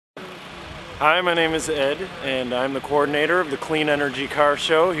Hi, my name is Ed, and I'm the coordinator of the Clean Energy Car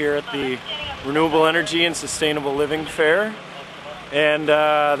Show here at the Renewable Energy and Sustainable Living Fair. And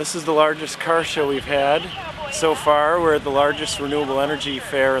this is the largest car show we've had so far. We're at the largest renewable energy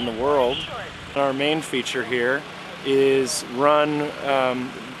fair in the world. Our main feature here is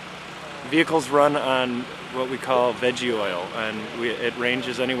vehicles run on what we call vegi oil, and it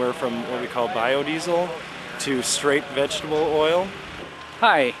ranges anywhere from what we call biodiesel to straight vegetable oil.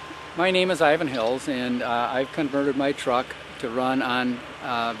 Hi, my name is Ivan Hills, and I've converted my truck to run on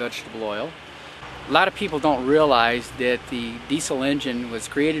vegetable oil. A lot of people don't realize that the diesel engine was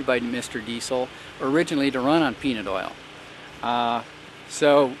created by Mr. Diesel originally to run on peanut oil.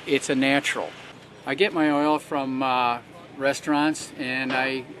 So it's a natural. I get my oil from restaurants, and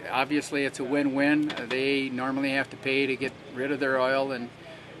obviously it's a win-win. They normally have to pay to get rid of their oil, and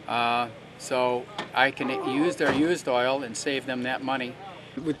so I can use their used oil and save them that money.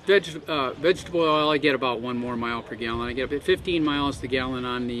 With vegetable oil, I get about 1 more mile per gallon. I get about 15 miles to the gallon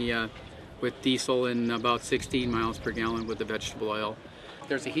on the with diesel, and about 16 miles per gallon with the vegetable oil.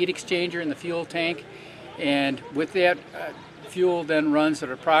 There's a heat exchanger in the fuel tank, and with that, fuel then runs at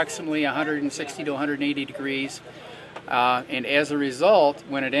approximately 160 to 180 degrees. And as a result,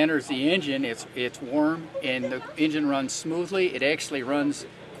 when it enters the engine, it's warm and the engine runs smoothly. It actually runs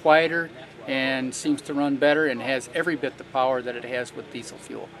quieter and seems to run better and has every bit the power that it has with diesel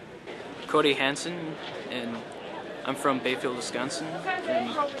fuel. Cody Hansen, and I'm from Bayfield, Wisconsin, and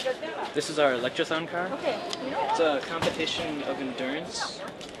this is our Electrothon car. It's a competition of endurance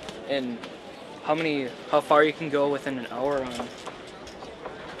and how far you can go within an hour on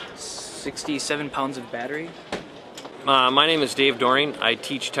 67 pounds of battery. My name is Dave Doring. I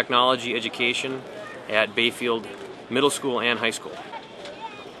teach technology education at Bayfield Middle School and High School.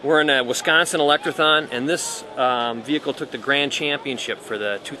 We're in a Wisconsin Electrothon, and this vehicle took the grand championship for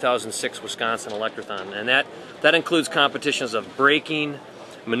the 2006 Wisconsin Electrothon, and that includes competitions of braking,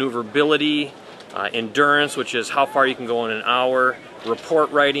 maneuverability, endurance, which is how far you can go in an hour,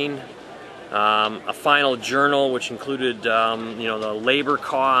 report writing, a final journal, which included the labor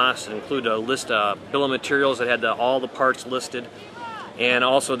costs. It included a list of bill of materials that had all the parts listed, and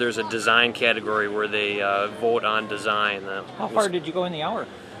also there's a design category where they vote on design. How far did you go in the hour?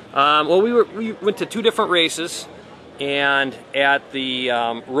 Well, we went to 2 different races, and at the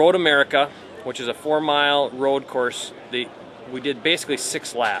Road America, which is a 4-mile road course, we did basically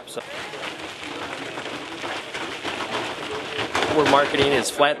 6 laps. What we're marketing is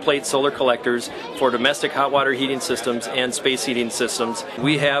flat plate solar collectors for domestic hot water heating systems and space heating systems.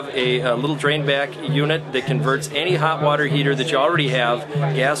 We have a little drain back unit that converts any hot water heater that you already have,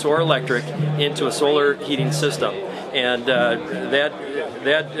 gas or electric, into a solar heating system. And that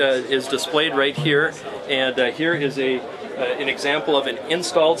is displayed right here. And here is an example of an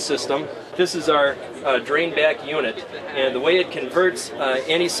installed system. This is our drain back unit, and the way it converts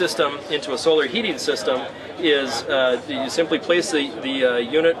any system into a solar heating system is you simply place the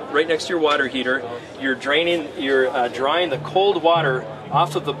unit right next to your water heater. You're drawing the cold water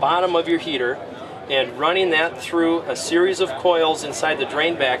off of the bottom of your heater and running that through a series of coils inside the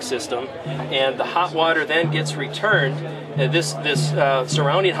drain back system, and the hot water then gets returned. This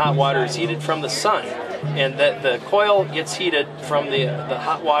surrounding hot water is heated from the sun, and the coil gets heated from the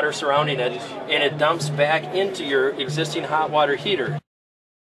hot water surrounding it, and it dumps back into your existing hot water heater.